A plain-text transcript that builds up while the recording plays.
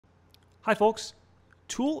Hi folks,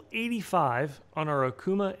 Tool 85 on our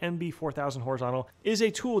Okuma MB4000 horizontal is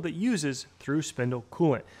a tool that uses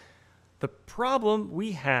thru-spindle-coolant. The problem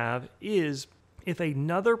we have is if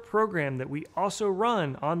another program that we also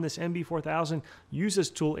run on this MB4000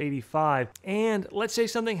 uses Tool 85, and let's say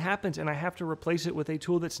something happens and I have to replace it with a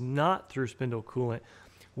tool that's not thru-spindle-coolant,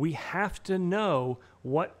 we have to know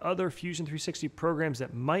what other Fusion 360 programs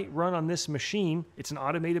that might run on this machine. It's an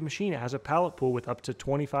automated machine. It has a pallet pool with up to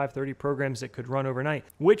 25, 30 programs that could run overnight.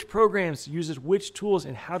 Which programs uses which tools,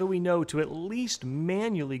 and how do we know to at least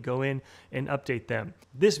manually go in and update them?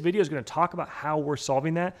 This video is going to talk about how we're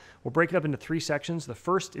solving that. We'll break it up into 3 sections. The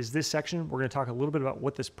first is this section. We're going to talk a little bit about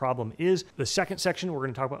what this problem is. The second section, we're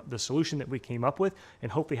going to talk about the solution that we came up with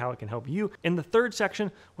and hopefully how it can help you. In the third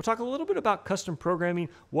section, we'll talk a little bit about custom programming,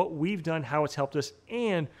 what we've done, how it's helped us,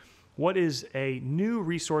 and what is a new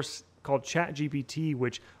resource called ChatGPT,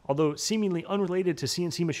 which, although seemingly unrelated to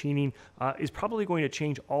CNC machining, is probably going to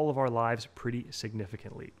change all of our lives pretty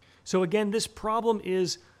significantly. So again, this problem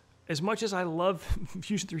is, as much as I love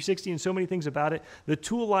Fusion 360 and so many things about it, the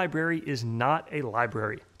tool library is not a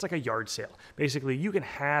library. It's like a yard sale. Basically, you can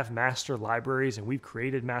have master libraries, and we've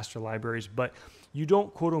created master libraries, but you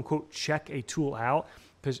don't quote unquote check a tool out,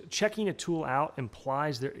 because checking a tool out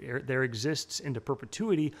implies there exists into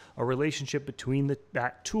perpetuity a relationship between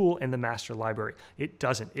that tool and the master library. It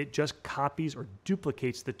doesn't. It just copies or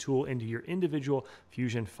duplicates the tool into your individual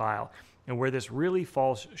Fusion file. And where this really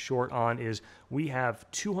falls short on is we have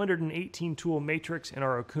 218 tool matrix in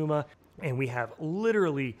our Okuma, and we have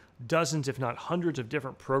literally dozens, if not hundreds, of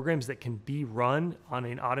different programs that can be run on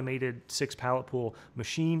an automated 6 pallet pool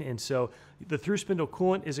machine. And so the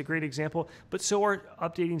thru-spindle-coolant is a great example, but so are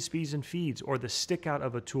updating speeds and feeds, or the stick out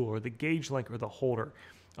of a tool, or the gauge link, or the holder.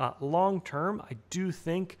 Long term, I do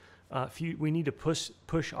think we need to push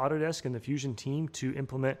Autodesk and the Fusion team to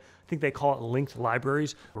implement, I think they call it linked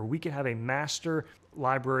libraries, where we can have a master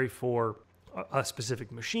library for a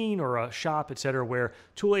specific machine or a shop, etc., where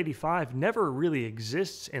Tool 85 never really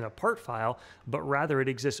exists in a part file, but rather it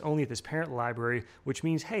exists only at this parent library, which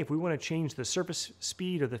means, hey, if we want to change the surface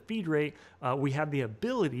speed or the feed rate, we have the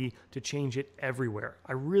ability to change it everywhere.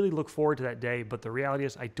 I really look forward to that day, but the reality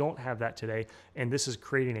is I don't have that today, and this is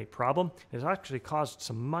creating a problem. It's actually caused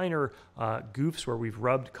some minor goofs where we've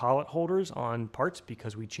rubbed collet holders on parts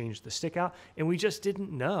because we changed the stick out, and we just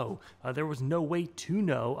didn't know. There was no way to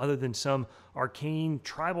know other than some arcane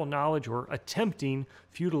tribal knowledge or attempting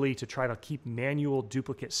futilely to try to keep manual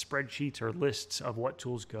duplicate spreadsheets or lists of what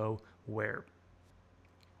tools go where.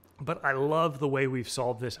 But I love the way we've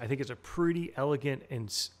solved this. I think it's a pretty elegant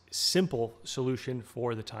and simple solution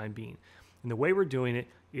for the time being. And the way we're doing it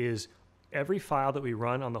is every file that we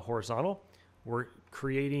run on the horizontal, we're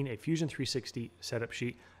creating a Fusion 360 setup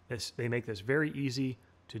sheet. They make this very easy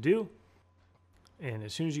to do. And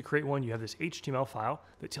as soon as you create one, you have this HTML file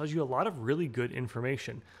that tells you a lot of really good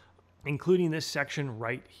information, including this section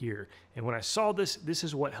right here. And when I saw this, this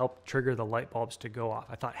is what helped trigger the light bulbs to go off.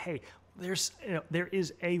 I thought, hey, there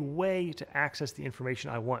is a way to access the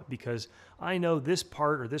information I want, because I know this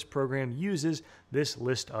part or this program uses this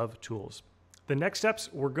list of tools. The next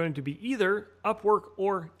steps were going to be either Upwork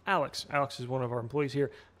or Alex. Alex is one of our employees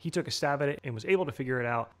here. He took a stab at it and was able to figure it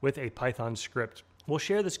out with a Python script. We'll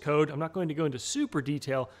share this code. I'm not going to go into super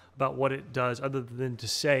detail about what it does, other than to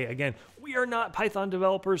say, again, we are not Python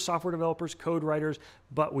developers, software developers, code writers,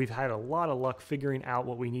 but we've had a lot of luck figuring out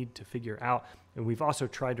what we need to figure out. And we've also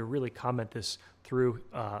tried to really comment this through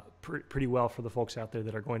pretty well for the folks out there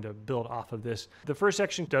that are going to build off of this. The first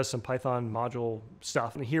section does some Python module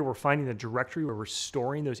stuff. And here we're finding the directory where we're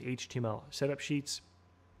storing those HTML setup sheets.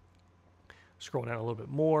 Scroll down a little bit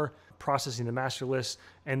more, processing the master list,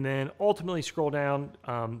 and then ultimately scroll down.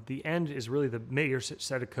 The end is really the major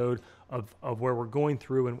set of code of where we're going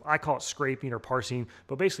through, and I call it scraping or parsing,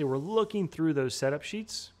 but basically we're looking through those setup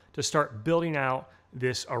sheets to start building out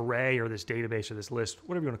this array or this database or this list,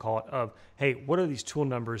 whatever you want to call it, of, hey, what are these tool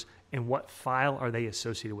numbers and what file are they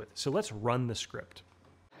associated with? So let's run the script.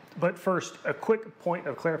 But first, a quick point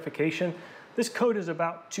of clarification. This code is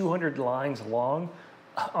about 200 lines long.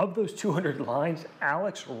 Of those 200 lines,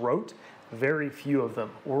 Alex wrote very few of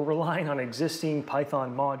them. We're relying on existing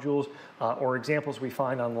Python modules or examples we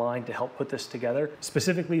find online to help put this together.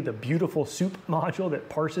 Specifically, the beautiful soup module that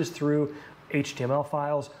parses through HTML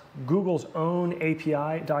files, Google's own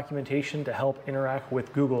API documentation to help interact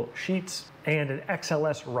with Google Sheets, and an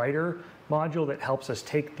XLS writer module that helps us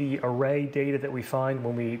take the array data that we find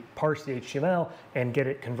when we parse the HTML and get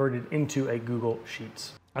it converted into a Google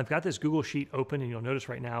Sheets. I've got this Google Sheet open, and you'll notice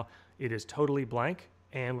right now it is totally blank,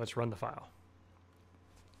 and let's run the file.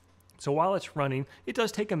 So while it's running, it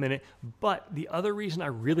does take a minute, but the other reason I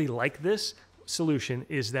really like this solution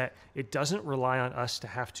is that it doesn't rely on us to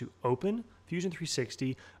have to open Fusion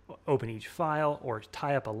 360, open each file, or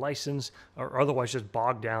tie up a license, or otherwise just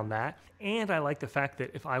bog down that. And I like the fact that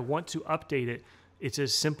if I want to update it, it's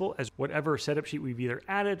as simple as whatever setup sheet we've either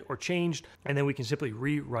added or changed, and then we can simply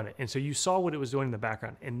rerun it. And so you saw what it was doing in the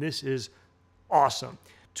background, and this is awesome.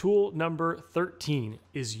 Tool number 13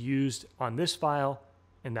 is used on this file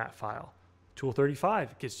and that file. Tool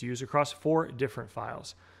 35 gets used across 4 different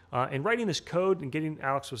files. And writing this code and getting,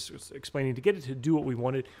 Alex was explaining, to get it to do what we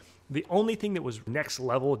wanted, the only thing that was next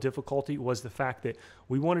level difficulty was the fact that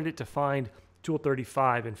we wanted it to find Tool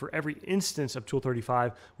 35, and for every instance of Tool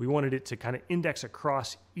 35, we wanted it to kind of index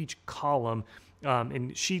across each column.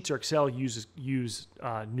 And Sheets or Excel use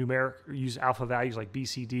alpha values like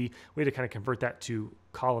BCD. We had to kind of convert that to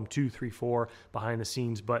column 2, 3, 4 behind the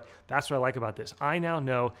scenes. But that's what I like about this. I now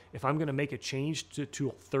know if I'm going to make a change to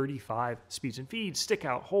Tool 35, speeds and feeds, stick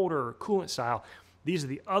out, holder, coolant style, these are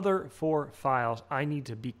the other 4 files. I need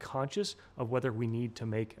to be conscious of whether we need to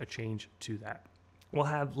make a change to that. We'll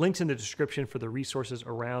have links in the description for the resources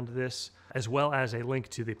around this, as well as a link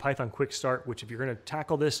to the Python Quick Start, which if you're going to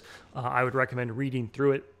tackle this, I would recommend reading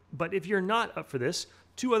through it. But if you're not up for this,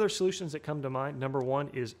 2 other solutions that come to mind. Number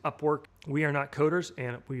 1 is Upwork. We are not coders,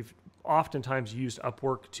 and we've oftentimes used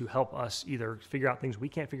Upwork to help us either figure out things we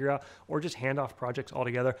can't figure out or just hand off projects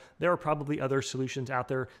altogether. There are probably other solutions out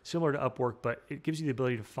there similar to Upwork, but it gives you the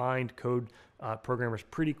ability to find code programmers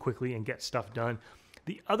pretty quickly and get stuff done.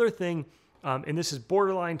 The other thing, and this is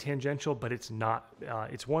borderline tangential, but it's not.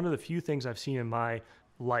 It's one of the few things I've seen in my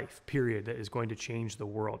life, period, that is going to change the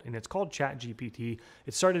world. And it's called ChatGPT.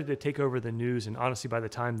 It started to take over the news, and honestly, by the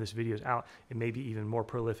time this video is out, it may be even more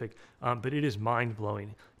prolific, but it is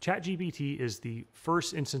mind-blowing. ChatGPT is the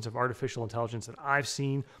first instance of artificial intelligence that I've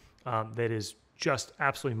seen that is just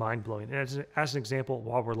absolutely mind-blowing. And as an example,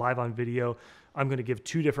 while we're live on video, I'm going to give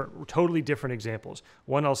 2 totally different examples.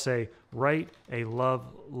 One, I'll say, write a love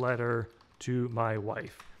letter to my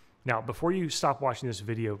wife. Now, before you stop watching this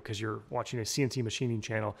video because you're watching a CNC machining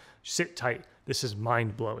channel, sit tight. This is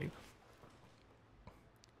mind-blowing.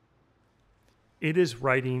 It is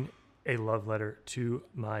writing a love letter to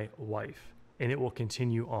my wife, and it will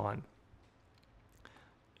continue on.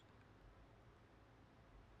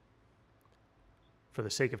 For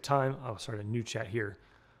the sake of time, I'll start a new chat here.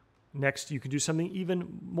 Next, you can do something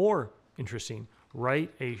even more interesting.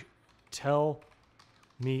 Tell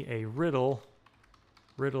me a riddle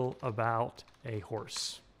about a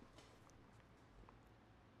horse.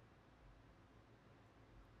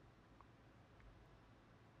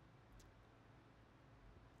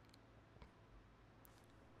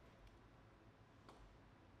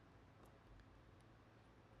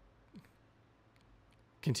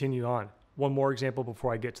 Continue on. One more example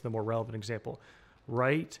before I get to the more relevant example.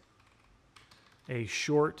 Write a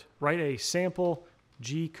sample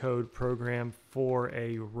G-code program for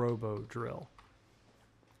a robo drill.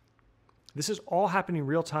 This is all happening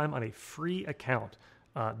real time on a free account.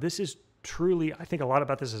 This is truly, I think a lot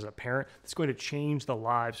about this as a parent. It's going to change the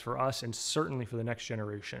lives for us and certainly for the next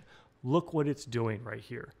generation. Look what it's doing right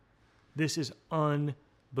here. This is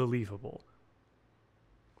unbelievable.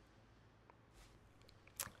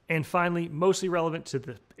 And finally, mostly relevant to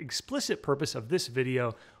the explicit purpose of this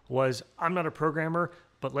video was, I'm not a programmer,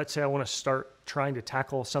 but let's say I want to start trying to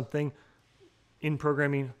tackle something in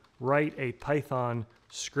programming, write a Python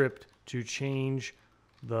script to change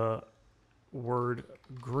the word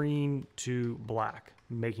green to black.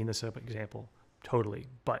 I'm making this up example totally,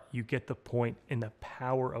 but you get the point and the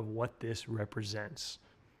power of what this represents.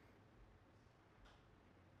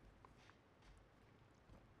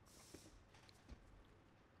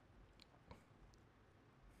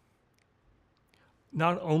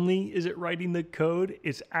 Not only is it writing the code,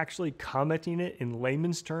 it's actually commenting it in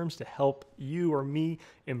layman's terms to help you or me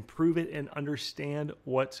improve it and understand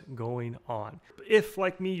what's going on. If,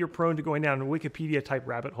 like me, you're prone to going down Wikipedia type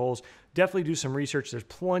rabbit holes, definitely do some research. There's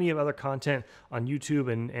plenty of other content on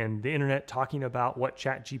YouTube and the internet talking about what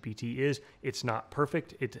ChatGPT is. It's not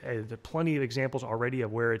perfect. There are plenty of examples already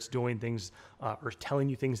of where it's doing things or telling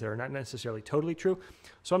you things that are not necessarily totally true.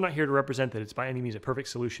 So I'm not here to represent that it's by any means a perfect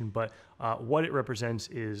solution, but what it represents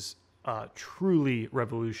is truly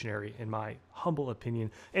revolutionary in my humble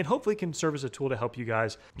opinion, and hopefully can serve as a tool to help you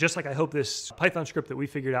guys, just like I hope this Python script that we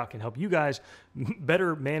figured out can help you guys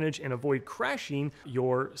better manage and avoid crashing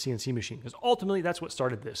your CNC machine, because ultimately that's what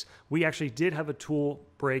started this. We actually did have a tool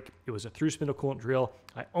break. It was a thru-spindle-coolant drill.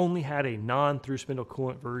 I only had a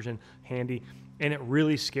non-thru-spindle-coolant version handy, And it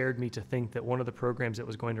really scared me to think that one of the programs that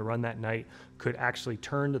was going to run that night could actually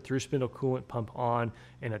turn the thru-spindle coolant pump on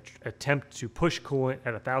and attempt to push coolant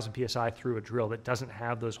at 1,000 PSI through a drill that doesn't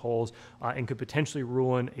have those holes and could potentially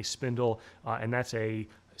ruin a spindle. And that's a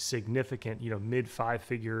significant, mid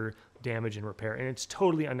 5-figure damage and repair. And it's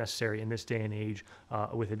totally unnecessary in this day and age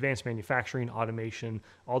with advanced manufacturing, automation,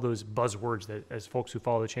 all those buzzwords that, as folks who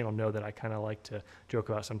follow the channel know, that I kind of like to joke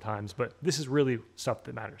about sometimes. But this is really stuff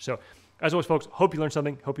that matters. So as always, folks, hope you learned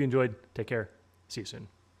something. Hope you enjoyed. Take care. See you soon.